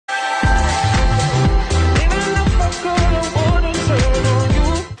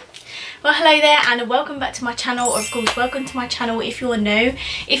Hello there and welcome back to my channel, or of course welcome to my channel if you are new.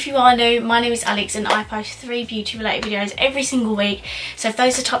 If you are new, my name is Alex and I post 3 beauty related videos every single week. So if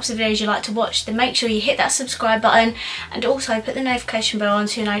those are the types of videos you like to watch, then make sure you hit that subscribe button and also put the notification bell on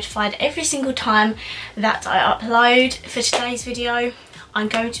so you're notified every single time that I upload. For today's video, I'm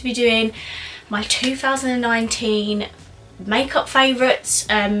going to be doing my 2019 makeup favourites.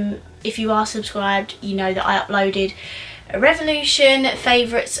 If you are subscribed, you know that I uploaded a Revolution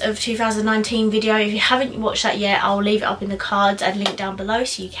favourites of 2019 video. If you haven't watched that yet, I'll leave it up in the cards and link down below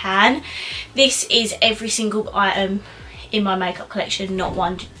so you can. This is every single item in my makeup collection,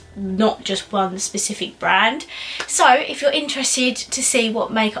 not just one specific brand. So if you're interested to see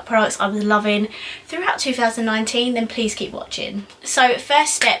what makeup products I was loving throughout 2019, then please keep watching. So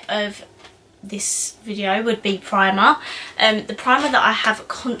first step of this video would be primer. The primer that I have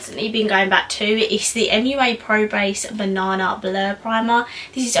constantly been going back to is the MUA Pro Base Banana Blur Primer.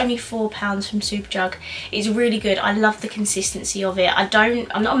 This is only £4 from Superdrug. It's really good. I love the consistency of it.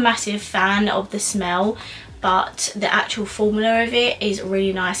 I'm not a massive fan of the smell, but the actual formula of it is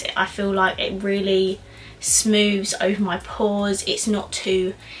really nice. I feel like it really smooths over my pores. It's not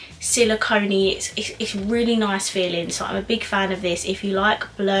too silicone-y. It's really nice feeling, so I'm a big fan of this. If you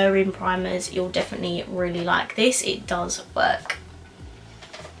like blurring primers, you'll definitely really like this. It does work.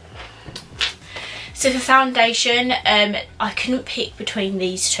 So for foundation, I couldn't pick between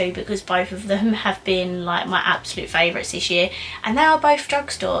these two because both of them have been like my absolute favourites this year, and they are both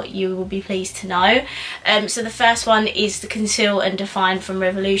drugstore, you will be pleased to know. So the first one is the Conceal and Define from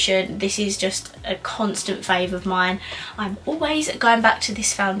Revolution. This is just a constant fave of mine. I'm always going back to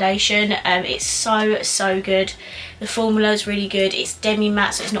this foundation. It's so good. The formula is really good. It's demi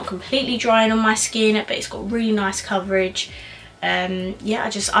matte, so it's not completely drying on my skin, but it's got really nice coverage. Yeah,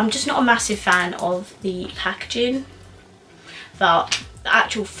 I'm just not a massive fan of the packaging, but the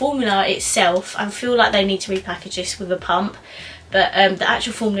actual formula itself, I feel like they need to repackage this with a pump, but the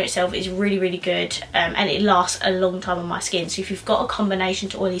actual formula itself is really good, and it lasts a long time on my skin. So if you've got a combination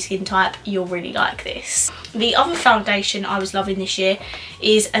to oily skin type, you'll really like this. The other foundation I was loving this year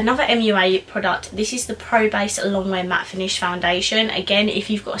is another MUA product. This is the Pro Base Longwear Matte Finish Foundation. Again, if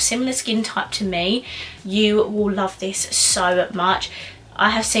you've got a similar skin type to me, you will love this so much.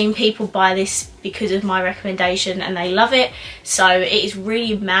 I have seen people buy this because of my recommendation and they love it. So it is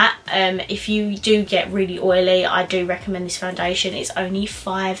really matte. If you do get really oily, I do recommend this foundation. It's only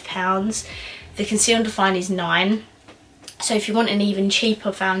 £5. The Conceal and Define is £9. So if you want an even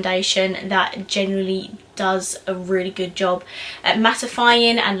cheaper foundation that generally does a really good job at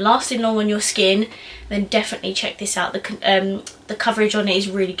mattifying and lasting long on your skin, then definitely check this out. The coverage on it is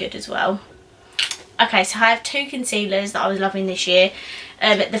really good as well. Okay, so I have 2 concealers that I was loving this year.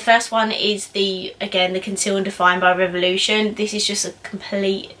 The first one is the Conceal and Define by Revolution. This is just a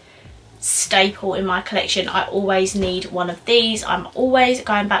complete staple in my collection. I always need one of these. I'm always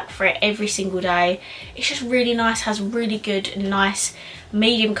going back for it every single day. It's just really nice, has really good, nice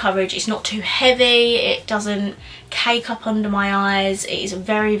medium coverage. It's not too heavy, it doesn't cake up under my eyes. It is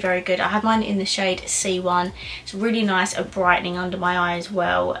very good. I had mine in the shade C1. It's really nice at brightening under my eye as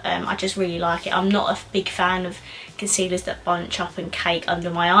well. I just really like it. I'm not a big fan of concealers that bunch up and cake under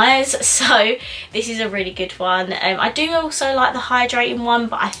my eyes, so this is a really good one. I do also like the hydrating one,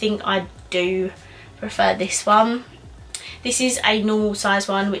 but I think I do prefer this one. This is a normal size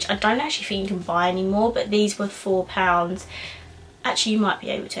one, which I don't actually think you can buy anymore, but these were £4. Actually, you might be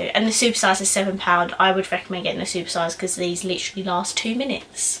able to. And the supersize is £7. I would recommend getting the supersize because these literally last 2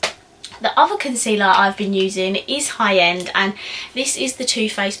 minutes. The other concealer I've been using is high-end, and this is the Too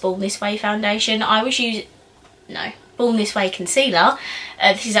Faced Born This Way foundation. Born This Way concealer.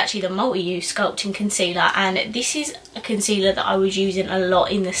 This is actually the multi-use sculpting concealer, and this is a concealer that I was using a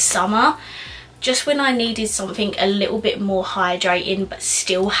lot in the summer, just when I needed something a little bit more hydrating but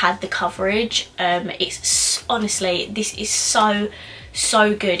still had the coverage. It's honestly, this is so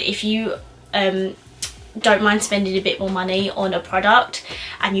good. If you don't mind spending a bit more money on a product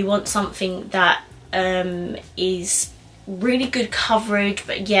and you want something that is really good coverage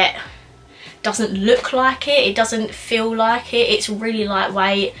but yet doesn't look like it doesn't feel like it's really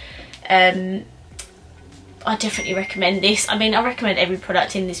lightweight, I definitely recommend this. I mean, I recommend every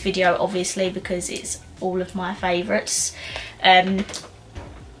product in this video obviously because it's all of my favourites.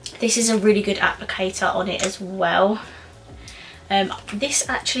 This is a really good applicator on it as well. This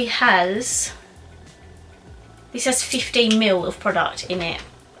actually has 15ml of product in it,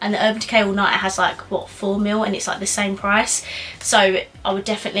 and the Urban Decay All Night has like what, 4ml, and it's like the same price. So I would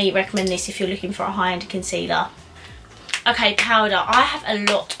definitely recommend this if you're looking for a high-end concealer. Okay, powder. I have a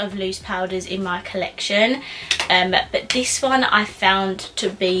lot of loose powders in my collection, but this one I found to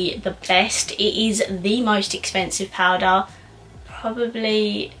be the best. It is the most expensive powder,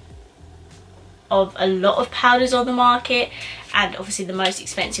 probably of a lot of powders on the market, and obviously the most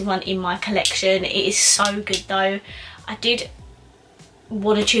expensive one in my collection. It is so good though. I did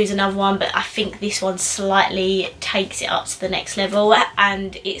want to choose another one, but I think this one slightly takes it up to the next level,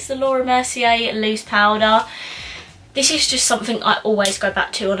 and it's the Laura Mercier loose powder. This is just something I always go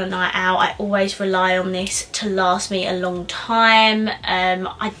back to on a night out. I always rely on this to last me a long time.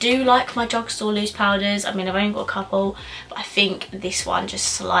 I do like my drugstore loose powders. I mean, I've only got a couple, but I think this one just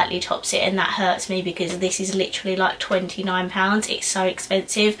slightly tops it, and that hurts me because this is literally like £29. It's so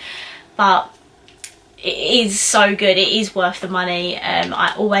expensive, but it is so good. It is worth the money.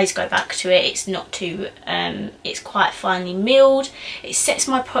 I always go back to it. It's not too it's quite finely milled. It sets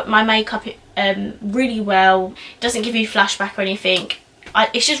my makeup really well. It doesn't give you flashback or anything.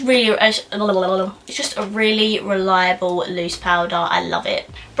 It's just a really reliable loose powder. I love it.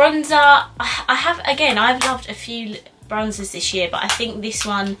 Bronzer, I've loved a few bronzers this year, but I think this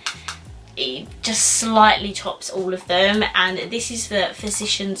one, it just slightly tops all of them, and this is the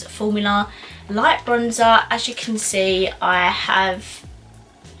Physicians Formula light bronzer. As you can see, I have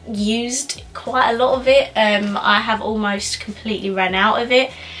used quite a lot of it. I have almost completely run out of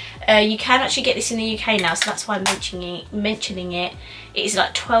it. You can actually get this in the UK now, so that's why I'm mentioning it. It is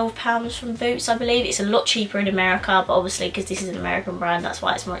like £12 from Boots, I believe. It's a lot cheaper in America, but obviously because this is an American brand, that's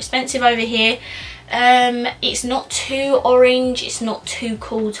why it's more expensive over here. It's not too orange, it's not too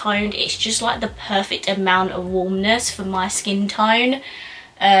cool toned, it's just like the perfect amount of warmness for my skin tone.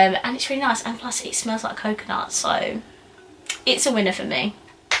 And it's really nice, and plus it smells like coconut, so it's a winner for me.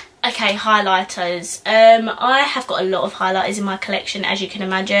 Okay, highlighters. I have got a lot of highlighters in my collection, as you can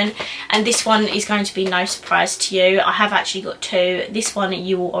imagine, and this one is going to be no surprise to you. I have actually got two. This one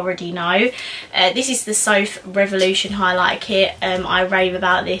you will already know. This is the Soph Revolution highlighter kit. I rave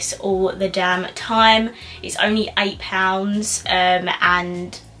about this all the damn time. It's only £8,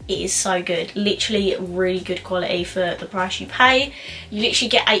 and it is so good. Literally really good quality for the price you pay. You literally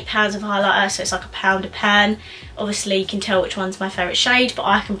get £8 of highlighter, so it's like £1 a pan. Obviously you can tell which one's my favourite shade, but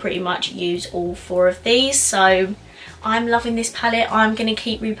I can pretty much use all 4 of these, so I'm loving this palette. I'm going to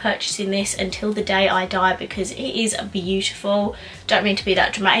keep repurchasing this until the day I die because it is beautiful. Don't mean to be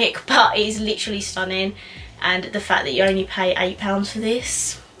that dramatic, but it is literally stunning, and the fact that you only pay £8 for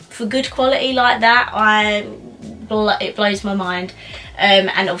this, for good quality like that, it blows my mind.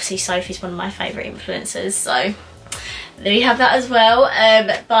 And obviously Sophie's one of my favourite influencers, so there you have that as well.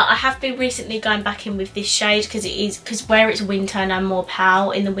 But I have been recently going back in with this shade because where it's winter and I'm more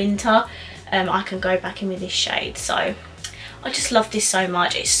pale in the winter, I can go back in with this shade. So I just love this so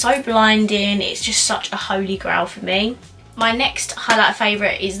much. It's so blinding. It's just such a holy grail for me. My next highlighter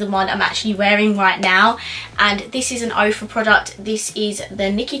favourite is the one I'm actually wearing right now, and this is an Ofra product. This is the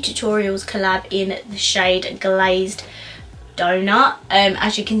Nikkie Tutorials collab in the shade Glazed Donut.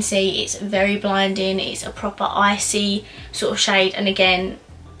 As you can see, it's very blinding. It's a proper icy sort of shade, and again,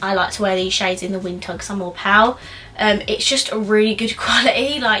 I like to wear these shades in the winter because I'm more pale. It's just a really good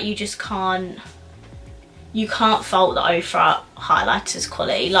quality. Like, you can't fault the Ofra highlighters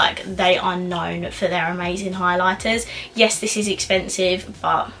quality. Like, they are known for their amazing highlighters. Yes, this is expensive,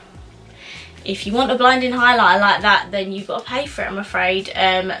 but if you want a blinding highlighter like that, then you've got to pay for it, I'm afraid.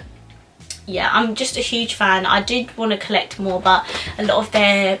 Yeah, I'm just a huge fan. I did want to collect more, but a lot of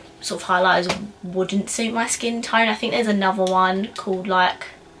their sort of highlighters wouldn't suit my skin tone. I think there's another one called like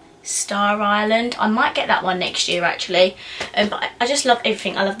Star Island. I might get that one next year actually. But I just love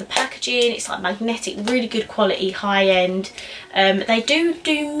everything. I love the packaging. It's like magnetic, really good quality, high end. They do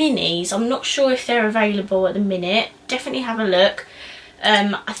minis. I'm not sure if they're available at the minute. Definitely have a look.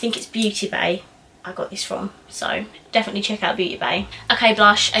 I think it's Beauty Bay I got this from, so definitely check out Beauty Bay. Okay,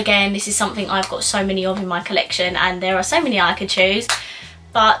 blush. Again, this is something I've got so many of in my collection, and there are so many I could choose,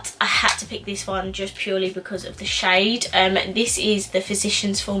 but I had to pick this one just purely because of the shade. This is the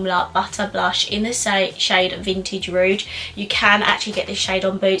Physicians Formula Butter Blush in the shade Vintage Rouge. You can actually get this shade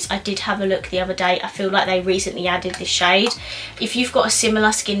on Boots. I did have a look the other day. I feel like they recently added this shade. If you've got a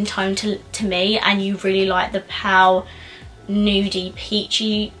similar skin tone to me and you really like the pale, nudie,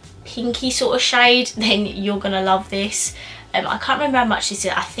 peachy, pinky sort of shade, then you're gonna love this. I can't remember how much this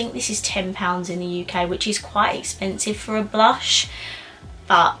is. I think this is £10 in the UK, which is quite expensive for a blush,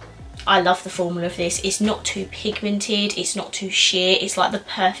 but I love the formula of this. It's not too pigmented, it's not too sheer. It's like the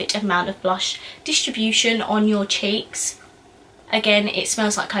perfect amount of blush distribution on your cheeks. Again, it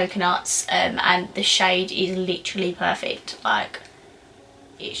smells like coconuts, and the shade is literally perfect. Like,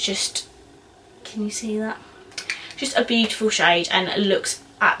 it's just, can you see that? Just a beautiful shade and it looks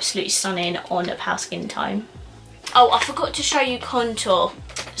absolutely stunning on a pale skin tone. Oh, I forgot to show you contour.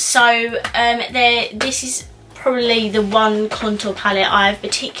 So this is probably the one contour palette I've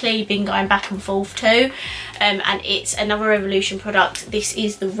particularly been going back and forth to, and it's another Revolution product. This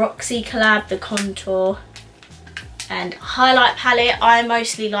is the Roxy collab, the contour and highlight palette. I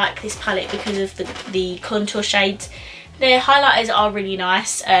mostly like this palette because of the contour shades. Their highlighters are really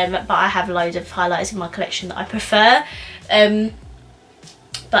nice, but I have loads of highlighters in my collection that I prefer.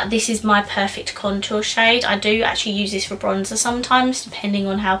 But this is my perfect contour shade. I do actually use this for bronzer sometimes, depending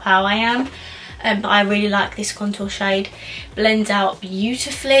on how pale I am. But I really like this contour shade. Blends out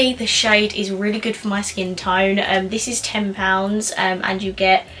beautifully. The shade is really good for my skin tone. This is £10, and you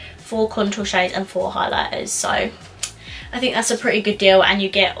get 4 contour shades and 4 highlighters. So I think that's a pretty good deal, and you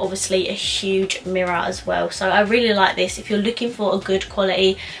get obviously a huge mirror as well. So I really like this. If you're looking for a good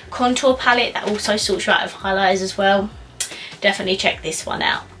quality contour palette that also sorts you out of highlighters as well, definitely check this one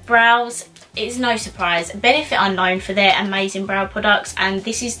out. Brows, it's no surprise, Benefit are known for their amazing brow products, and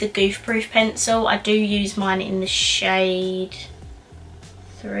this is the Goof Proof pencil. I do use mine in the shade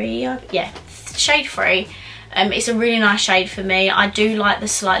 3, yeah, shade 3. It's a really nice shade for me. I do like the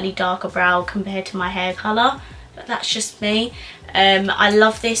slightly darker brow compared to my hair colour, but that's just me. I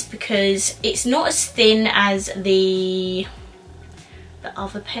love this because it's not as thin as the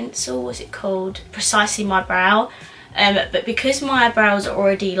other pencil, what's it called? Precisely My Brow. But because my brows are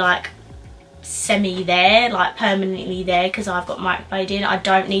already like semi there, like permanently there, because I've got microblading, I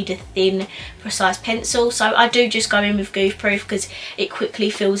don't need a thin precise pencil, so I do just go in with Goof Proof because it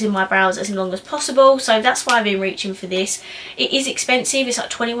quickly fills in my brows as long as possible. So that's why I've been reaching for this. It is expensive, it's like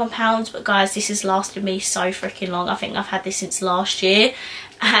 £21, but guys, this has lasted me so freaking long. I think I've had this since last year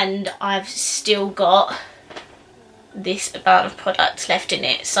and I've still got this amount of product left in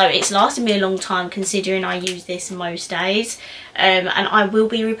it, so it's lasted me a long time considering I use this most days. And I will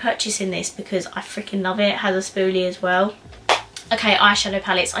be repurchasing this because I freaking love it. It has a spoolie as well. Okay, eyeshadow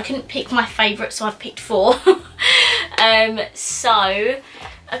palettes. I couldn't pick my favourite, so I've picked 4.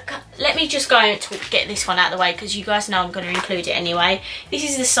 Let me just go and get this one out of the way because you guys know I'm going to include it anyway. This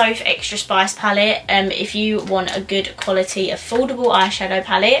is the Soph Extra Spice palette. If you want a good quality, affordable eyeshadow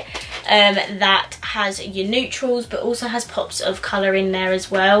palette that has your neutrals but also has pops of colour in there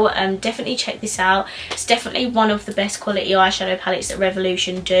as well, definitely check this out. It's definitely one of the best quality eyeshadow palettes that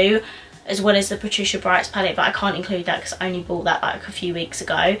Revolution do, as well as the Patricia Brights palette, but I can't include that because I only bought that like a few weeks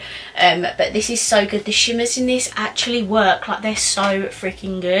ago. But this is so good. The shimmers in this actually work, like they're so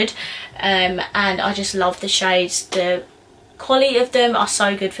freaking good. And I just love the shades. The quality of them are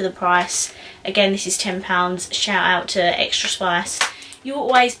so good for the price. Again, this is £10. Shout out to Extra Spice. You'll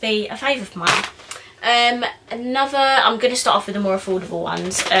always be a favourite of mine. I'm going to start off with the more affordable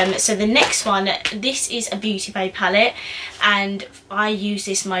ones. So the next one, this is a Beauty Bay palette, and I use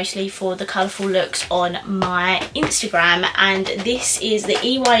this mostly for the colourful looks on my Instagram, and this is the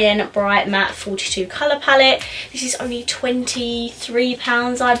EYN Bright Matte 42 colour palette. This is only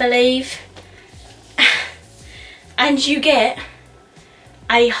 £23, I believe, and you get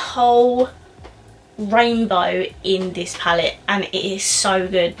a whole rainbow in this palette, and it is so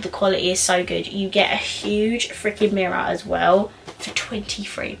good. The quality is so good. You get a huge freaking mirror as well for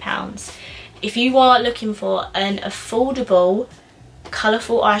 £23. If you are looking for an affordable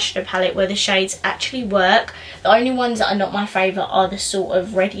colourful eyeshadow palette where the shades actually work, the only ones that are not my favourite are the sort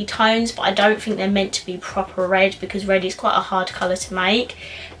of reddy tones, but I don't think they're meant to be proper red because red is quite a hard colour to make.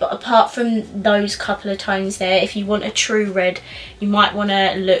 But apart from those couple of tones there, if you want a true red, you might want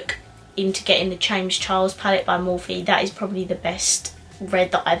to look into getting the James Charles palette by Morphe. That is probably the best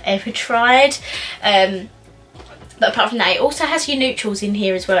red that I've ever tried. But apart from that, it also has your neutrals in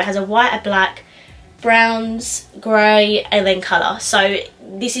here as well. It has a white, a black, browns, grey, and then colour. So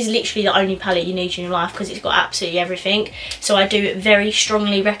this is literally the only palette you need in your life because it's got absolutely everything. So I do very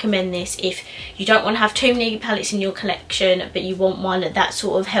strongly recommend this if you don't want to have too many palettes in your collection, but you want one that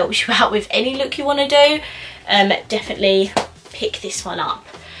sort of helps you out with any look you want to do. Definitely pick this one up.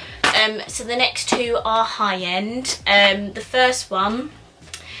 So the next 2 are high-end. The first one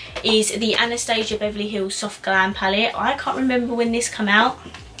is the Anastasia Beverly Hills Soft Glam palette. I can't remember when this came out,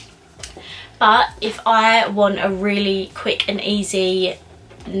 but if I want a really quick and easy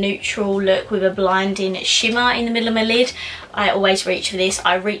neutral look with a blinding shimmer in the middle of my lid, I always reach for this.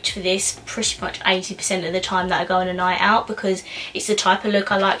 I reach for this pretty much 80% of the time that I go on a night out because it's the type of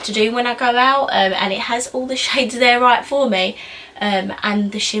look I like to do when I go out, and it has all the shades there right for me.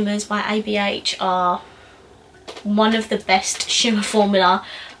 And the shimmers by ABH are one of the best shimmer formula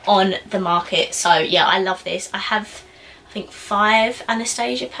on the market. So yeah, I love this. I I think 5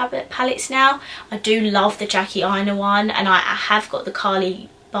 Anastasia palettes now. I do love the Jackie Aina one, and I have got the Carly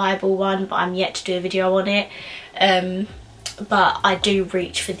Bible one, but I'm yet to do a video on it. But I do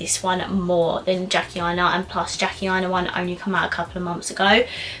reach for this one more than Jackie Aina, and plus Jackie Aina one only come out a couple of months ago.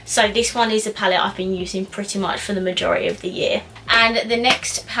 So this one is a palette I've been using pretty much for the majority of the year. And the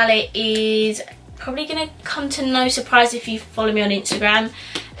next palette is probably going to come to no surprise if you follow me on Instagram.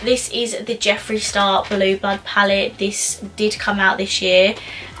 This is the Jeffree Star Blue Blood palette. This did come out this year,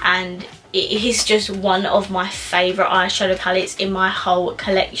 and it is just one of my favourite eyeshadow palettes in my whole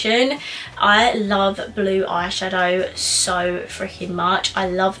collection. I love blue eyeshadow so freaking much. I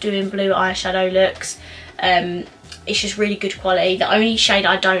love doing blue eyeshadow looks. It's just really good quality. The only shade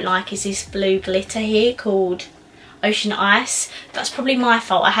I don't like is this blue glitter here called Ocean Ice. That's probably my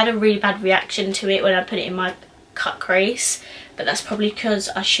fault. I had a really bad reaction to it when I put it in my cut crease, but that's probably because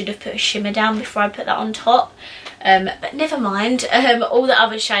I should have put a shimmer down before I put that on top. But never mind. All the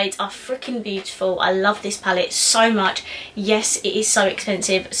other shades are freaking beautiful. I love this palette so much. Yes, it is so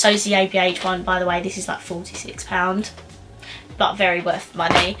expensive. So is the ABH one, by the way. This is like £46, but very worth the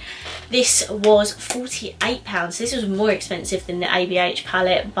money. This was £48. This was more expensive than the ABH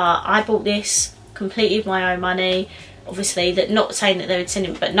palette, but I bought this completely with my own money. Obviously, that not saying that they would send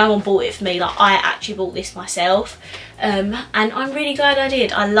it, but no one bought it for me. Like, I actually bought this myself, and I'm really glad I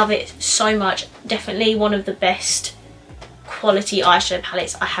did. I love it so much. Definitely one of the best quality eyeshadow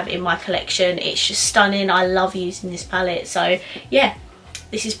palettes I have in my collection. It's just stunning. I love using this palette. So yeah,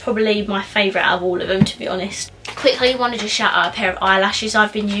 this is probably my favourite out of all of them, to be honest. Quickly wanted to shout out a pair of eyelashes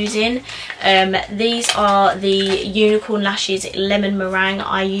I've been using. These are the Unicorn Lashes Lemon Meringue.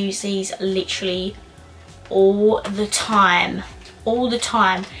 I use these literally all the time on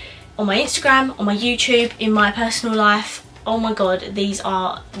my Instagram, on my YouTube, in my personal life. Oh my god, these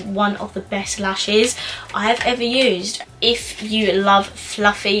are one of the best lashes I have ever used. If you love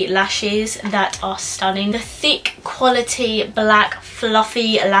fluffy lashes that are stunning, the thick quality black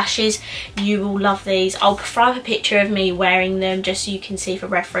fluffy lashes, you will love these. I'll throw a picture of me wearing them just so you can see for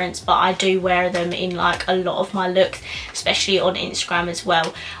reference, but I do wear them in like a lot of my looks, especially on Instagram as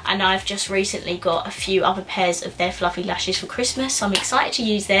well. And I've just recently got a few other pairs of their fluffy lashes for Christmas, so I'm excited to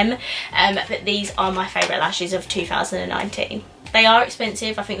use them. But these are my favourite lashes of 2019. They are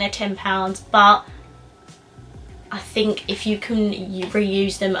expensive, I think they're £10, but I think if you can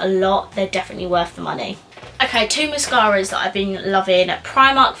reuse them a lot, they're definitely worth the money. Okay, 2 mascaras that I've been loving.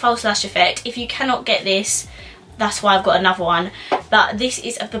 Primark False Lash Effect. If you cannot get this, that's why I've got another one. But this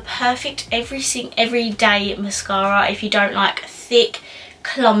is the perfect everyday mascara. If you don't like thick,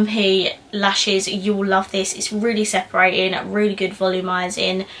 clumpy lashes, you'll love this. It's really separating, really good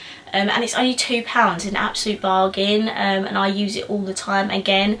volumizing. And it's only £2, an absolute bargain, and I use it all the time.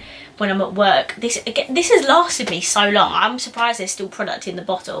 Again, when I'm at work, this has lasted me so long. I'm surprised there's still product in the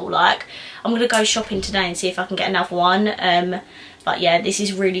bottle. Like, I'm gonna go shopping today and see if I can get another one. But yeah, this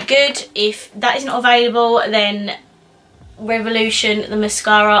is really good. If that is not available, then Revolution, the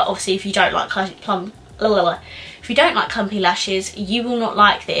mascara. Obviously, if you don't like clumpy lashes, you will not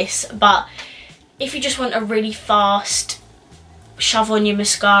like this. But if you just want a really fast shove on your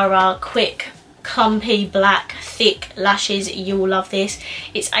mascara, quick, clumpy, black, thick lashes, you will love this.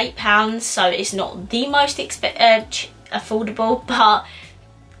 It's £8, so it's not the most affordable, but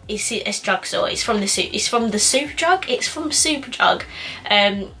it's drugstore. It's from Superdrug. It's from Superdrug.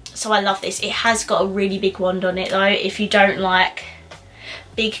 So I love this. It has got a really big wand on it though. If you don't like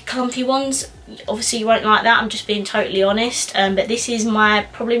big clumpy ones, obviously you won't like that. I'm just being totally honest. But this is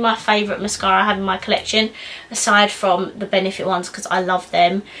probably my favourite mascara I have in my collection, aside from the Benefit ones, because I love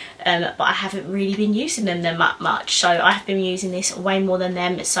them. But I haven't really been using them that much, so I have been using this way more than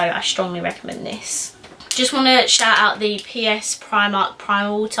them, so I strongly recommend this. Just want to shout out the PS Primark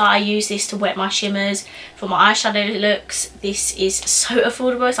Primer Water. I use this to wet my shimmers for my eyeshadow looks. This is so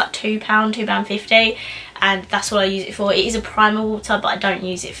affordable. It's like £2, £2.50, and that's what I use it for. It is a primer water, but I don't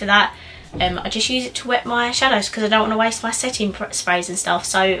use it for that. I just use it to wet my shadows because I don't want to waste my setting sprays and stuff.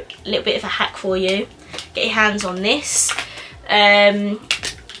 So a little bit of a hack for you. Get your hands on this. 2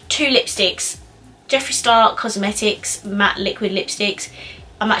 lipsticks. Jeffree Star Cosmetics matte liquid lipsticks.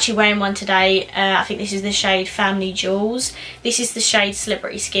 I'm actually wearing one today. I think this is the shade Family Jewels. This is the shade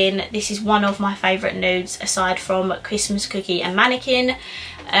Celebrity Skin. This is one of my favourite nudes aside from Christmas Cookie and Mannequin.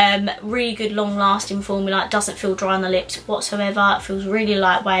 Really good long lasting formula. It doesn't feel dry on the lips whatsoever. It feels really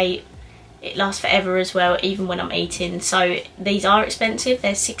lightweight. It lasts forever as well, even when I'm eating. So these are expensive.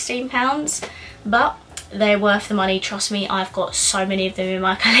 They're £16, but they're worth the money. Trust me, I've got so many of them in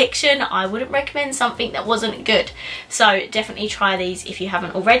my collection. I wouldn't recommend something that wasn't good. So definitely try these if you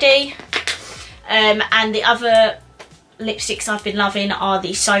haven't already. And the other lipsticks I've been loving are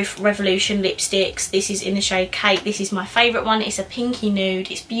the Soap Revolution lipsticks. This is in the shade Cake. This is my favourite one. It's a pinky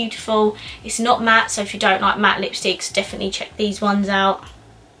nude. It's beautiful. It's not matte, so if you don't like matte lipsticks, definitely check these ones out.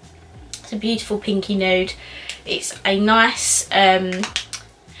 It's a beautiful pinky nude. It's a nice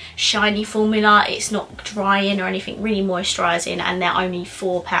shiny formula. It's not drying or anything, really moisturising, and they're only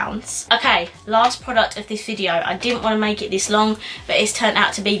 £4. Okay, last product of this video. I didn't want to make it this long, but it's turned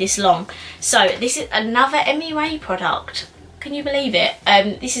out to be this long. So this is another MUA product. Can you believe it?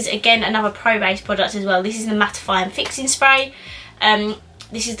 This is again another pro-based product as well. This is the mattifying fixing spray.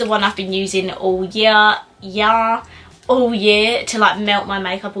 This is the one I've been using all year to like melt my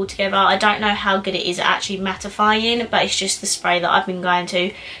makeup all together. I don't know how good it is at actually mattifying, but it's just the spray that I've been going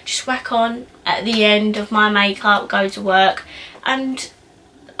to just whack on at the end of my makeup, go to work, and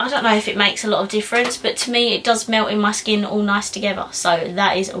I don't know if it makes a lot of difference, but to me it does melt in my skin all nice together, so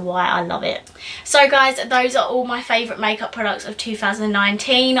that is why I love it. So guys, those are all my favourite makeup products of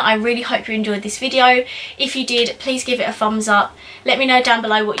 2019. I really hope you enjoyed this video. If you did, please give it a thumbs up. Let me know down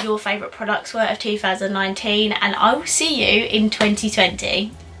below what your favourite products were of 2019, and I will see you in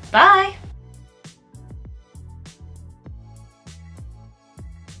 2020. Bye!